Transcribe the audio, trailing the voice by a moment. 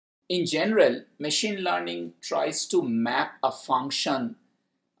in general, machine learning tries to map a function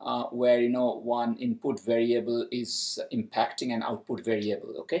where one input variable is impacting an output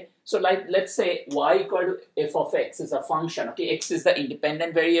variable. Okay, so like let's say y equal to f of x is a function. Okay, x is the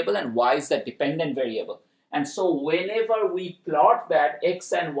independent variable and y is the dependent variable. And so whenever we plot that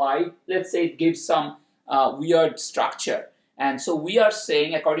x and y, let's say it gives some weird structure. And so we are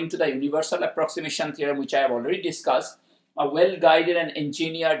saying, according to the universal approximation theorem, which I have already discussed, a well-guided and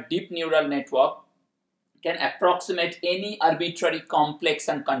engineered deep neural network can approximate any arbitrary complex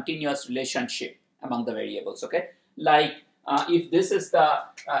and continuous relationship among the variables. Okay, like if this is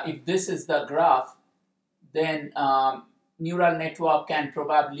the graph, then neural network can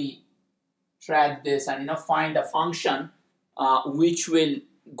probably track this and find a function which will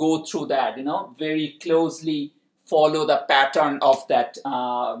go through that, very closely follow the pattern of that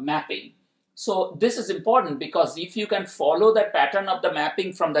mapping. So this is important because if you can follow that pattern of the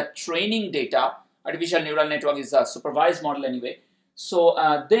mapping from the training data, artificial neural network is a supervised model anyway. So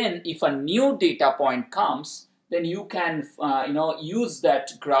then if a new data point comes, then you can use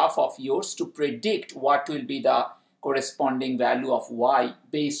that graph of yours to predict what will be the corresponding value of y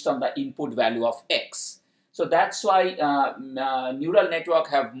based on the input value of x. So that's why neural network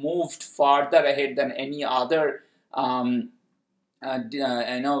have moved farther ahead than any other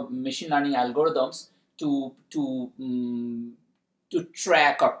machine learning algorithms to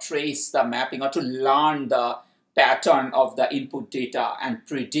track or trace the mapping or to learn the pattern of the input data and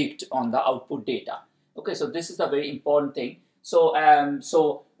predict on the output data. Okay, so this is a very important thing. So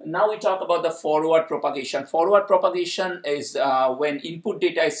so now we talk about the forward propagation. Forward propagation is when input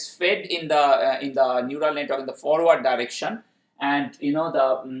data is fed in the neural network in the forward direction, and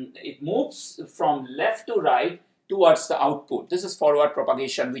it moves from left to right towards the output. This is forward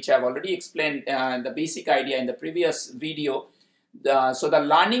propagation, which I have already explained the basic idea in the previous video. So the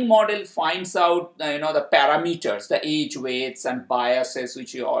learning model finds out the parameters, the age weights and biases,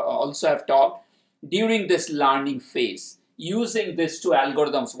 which you also have talked during this learning phase, using these two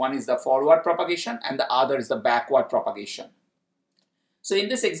algorithms. One is the forward propagation and the other is the backward propagation. So in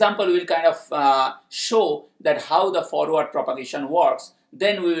this example, we will kind of show that how the forward propagation works.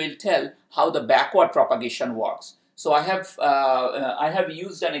 Then we will tell how the backward propagation works. So I have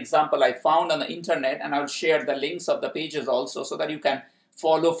used an example I found on the internet, and I'll share the links of the pages also so that you can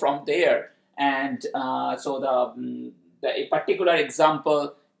follow from there. And so the particular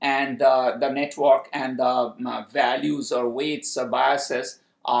example and the network and the values or weights or biases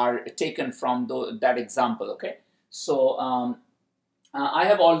are taken from that example. Okay, so I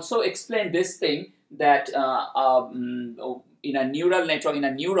have also explained this thing that in a neural network, in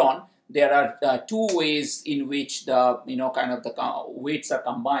a neuron, there are two ways in which the the weights are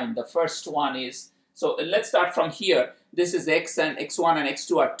combined. The first one is, so let's start from here. This is x, and x1 and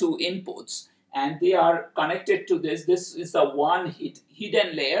x2 are two inputs, and they are connected to this. This is the one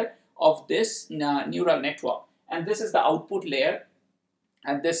hidden layer of this neural network, and this is the output layer,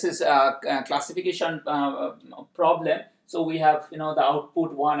 and this is a classification problem. So we have the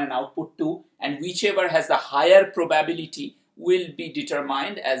output 1 and output 2, and whichever has the higher probability will be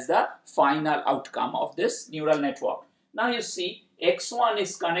determined as the final outcome of this neural network. Now you see x1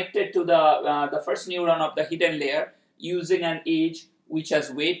 is connected to the first neuron of the hidden layer using an age which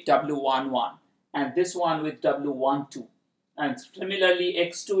has weight w11, and this one with w12. And similarly,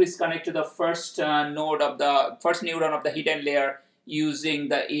 x2 is connected to the first node of the first neuron of the hidden layer using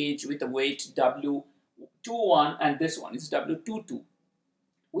the age with the weight w21, and this one is w22.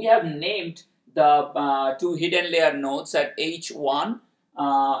 We have named the two hidden layer nodes at h1,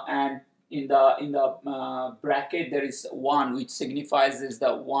 and in the bracket there is 1, which signifies is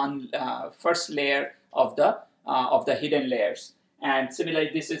the first layer of the hidden layers. And similarly,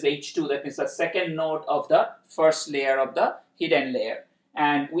 this is h2, that is the second node of the first layer of the hidden layer.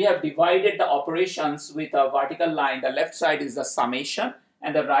 And we have divided the operations with a vertical line. The left side is the summation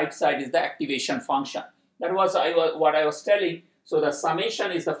and the right side is the activation function. That was what I was telling. So the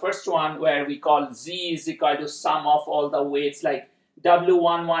summation is the first one, where we call z is equal to sum of all the weights, like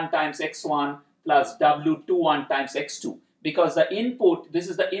w11 times x1 plus w21 times x2, because the input, this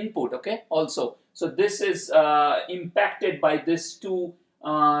is the input, okay, also. So this is impacted by these two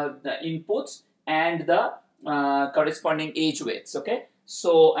the inputs and the corresponding age weights, okay.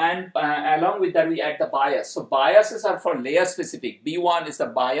 So, and along with that we add the bias. So biases are for layer specific. B1 is the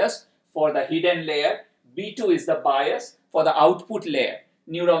bias for the hidden layer, B2 is the bias for the output layer,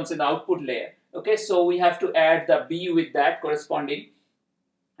 neurons in the output layer. Okay, so we have to add the B with that corresponding.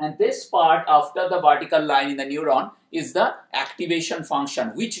 And this part after the vertical line in the neuron is the activation function,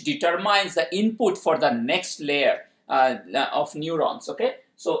 which determines the input for the next layer of neurons. Okay,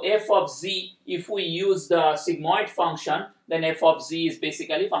 So f of z, if we use the sigmoid function, then f of z is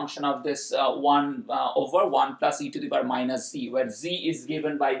basically function of this 1 over 1 plus e to the power minus z, where z is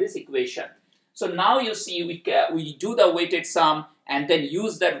given by this equation. So now you see we do the weighted sum and then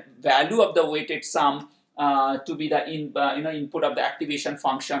use that value of the weighted sum to be the input of the activation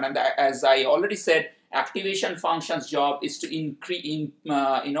function. And as I already said, activation function's job is to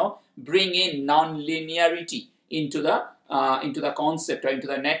bring in non-linearity into the concept or into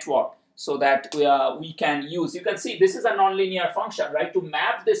the network, so that we can use. You can see this is a non-linear function, right? To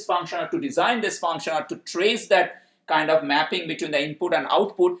map this function or to design this function or to trace that kind of mapping between the input and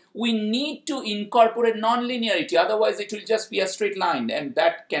output, we need to incorporate non-linearity. Otherwise, it will just be a straight line, and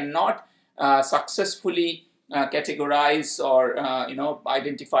that cannot successfully categorize or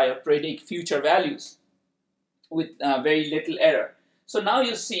identify or predict future values with very little error. So now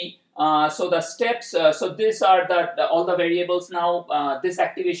you see, so the steps, so these are all the variables now. This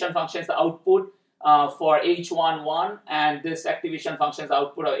activation function is the output for H11, and this activation function is the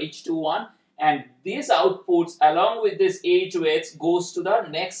output of H21. And these outputs along with this age weights goes to the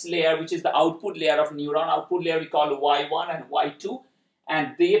next layer, which is the output layer of neuron. Output layer we call Y1 and Y2,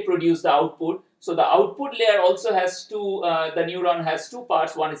 and they produce the output. So the output layer also has the neuron has two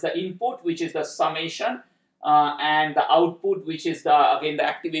parts. One is the input, which is the summation, and the output, which is again the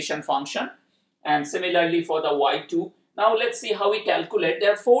activation function. And similarly for the Y2. Now let's see how we calculate.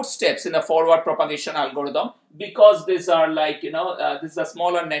 There are 4 steps in the forward propagation algorithm, because these are like, this is a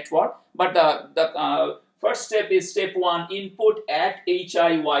smaller network. But the first step is step 1, input at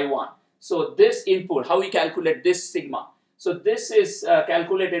HIY1. So this input, how we calculate this sigma. So this is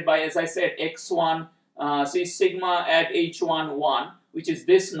calculated by, as I said, x1, see sigma at h11, which is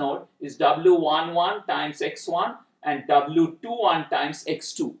this node, is w11 times x1 and w21 times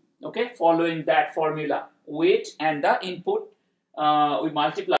x2. Okay, following that formula, weight and the input, we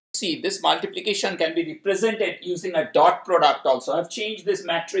multiply. See, this multiplication can be represented using a dot product also. I've changed this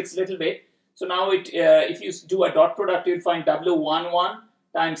matrix a little bit. So now if you do a dot product, you'll find w11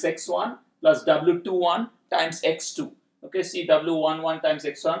 times x1 plus w21 times x2. Okay, see w11 times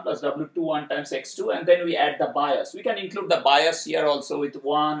x1 plus w21 times x2, and then we add the bias. We can include the bias here also with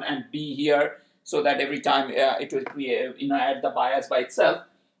 1 and b here, so that every time it will create, add the bias by itself.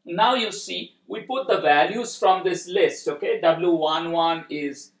 Now you see, we put the values from this list. Okay, w11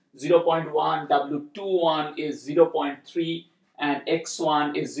 is 0.1, w21 is 0.3, and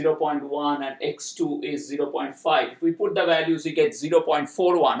x1 is 0.1, and x2 is 0.5. If we put the values, we get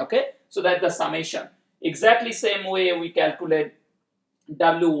 0.41. Okay, so that's the summation. Exactly same way we calculate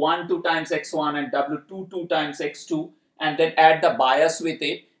w12 times x1 and w22 times x2, and then add the bias with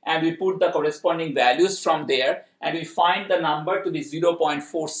it, and we put the corresponding values from there, and we find the number to be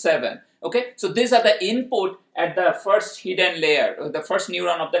 0.47. Okay, so these are the input at the first hidden layer, the first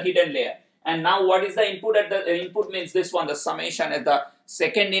neuron of the hidden layer. And now what is the input at the input means this one, the summation. At the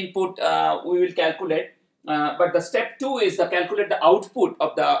second input we will calculate. But the step 2 is to calculate the output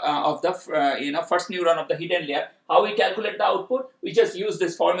of the first neuron of the hidden layer. How we calculate the output? We just use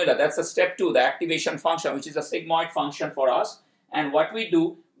this formula. That's the step 2, the activation function, which is a sigmoid function for us. And what we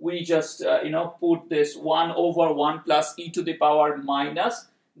do, we just put this 1 over 1 plus e to the power minus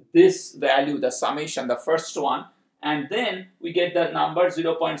this value, the summation, the first one, and then we get the number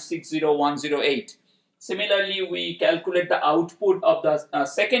 0.60108. Similarly, we calculate the output of the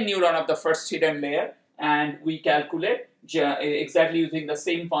second neuron of the first hidden layer, and we calculate exactly using the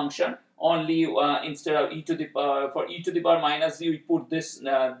same function, only instead of e to the power, for e to the power minus z, we put this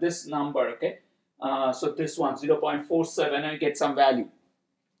this number. Okay, so this one 0.47, and we get some value.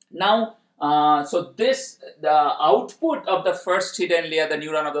 Now, so the output of the first hidden layer, the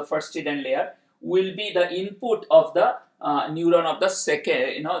neuron of the first hidden layer, will be the input of the neuron of the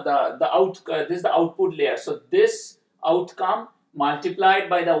second. This is the output layer. So this outcome multiplied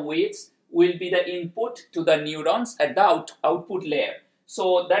by the weights will be the input to the neurons at the output layer.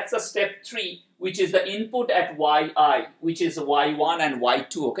 So that's a step 3, which is the input at yi, which is y1 and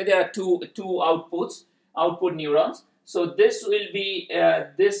y2. Okay, there are two outputs, output neurons. So this will be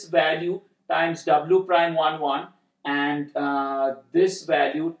this value times w prime 11, and this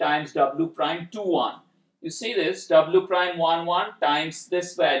value times w prime 21. You see this, w prime 11 times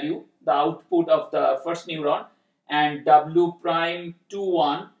this value, the output of the first neuron, and w prime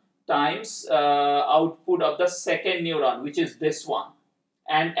 21 times output of the second neuron, which is this one,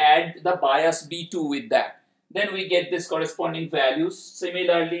 and add the bias b2 with that. Then we get this corresponding values.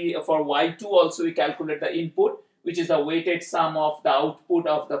 Similarly, for y2 also we calculate the input, which is the weighted sum of the output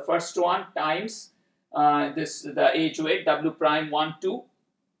of the first one times the age weight w prime 1 2,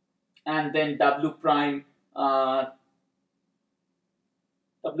 and then w prime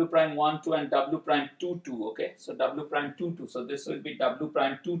W prime 1 2 and W prime 2 2. Okay, so W prime 2 2. So this will be W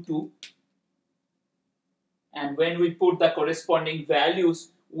prime 2 2. And when we put the corresponding values,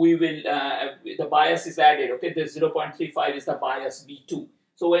 we will the bias is added. Okay, this 0.35 is the bias B2.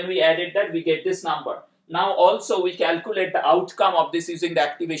 So when we added that, we get this number. Now also we calculate the outcome of this using the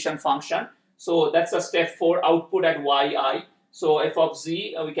activation function. So that's a step 4, output at yi. So f of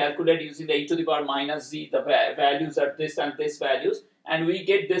z, we calculate using the e to the power minus z, the values are this and this values, and we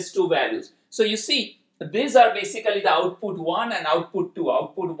get these two values. So you see, these are basically the output 1 and output 2,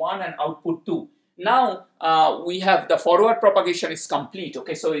 output 1 and output 2. Now we have the forward propagation is complete.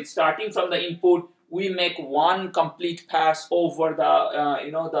 Okay, so it's starting from the input, we make one complete pass over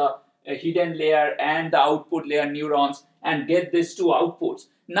the the hidden layer and the output layer neurons and get these two outputs.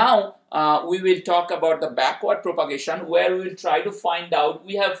 Now we will talk about the backward propagation, where we will try to find out.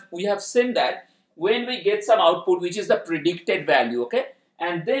 We have seen that when we get some output which is the predicted value, okay,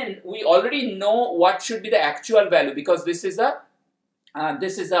 and then we already know what should be the actual value, because this is a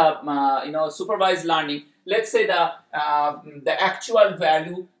supervised learning. Let's say the actual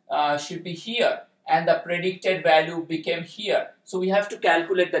value should be here and the predicted value became here. So we have to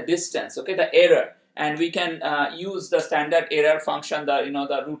calculate the distance, okay, the error, and we can use the standard error function,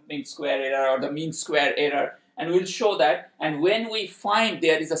 the root mean square error or the mean square error, and we'll show that. And when we find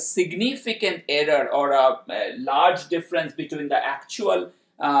there is a significant error or a large difference between the actual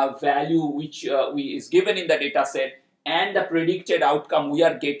value which is given in the data set and the predicted outcome we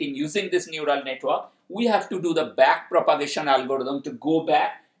are getting using this neural network, we have to do the back propagation algorithm to go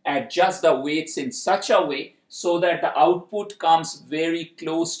back, adjust the weights in such a way so that the output comes very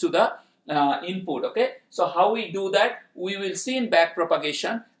close to the input. Okay, so how we do that, we will see in back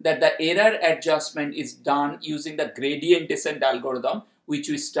propagation that the error adjustment is done using the gradient descent algorithm which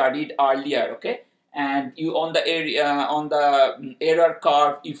we studied earlier. Okay, and you on the area on the error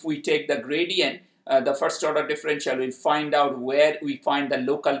curve, if we take the gradient, the first order differential, will find out where we find the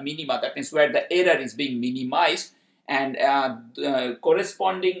local minima, that means where the error is being minimized, and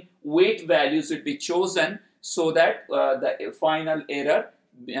corresponding weight values will be chosen so that the final error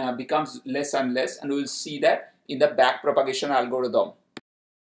becomes less and less, and we will see that in the back propagation algorithm.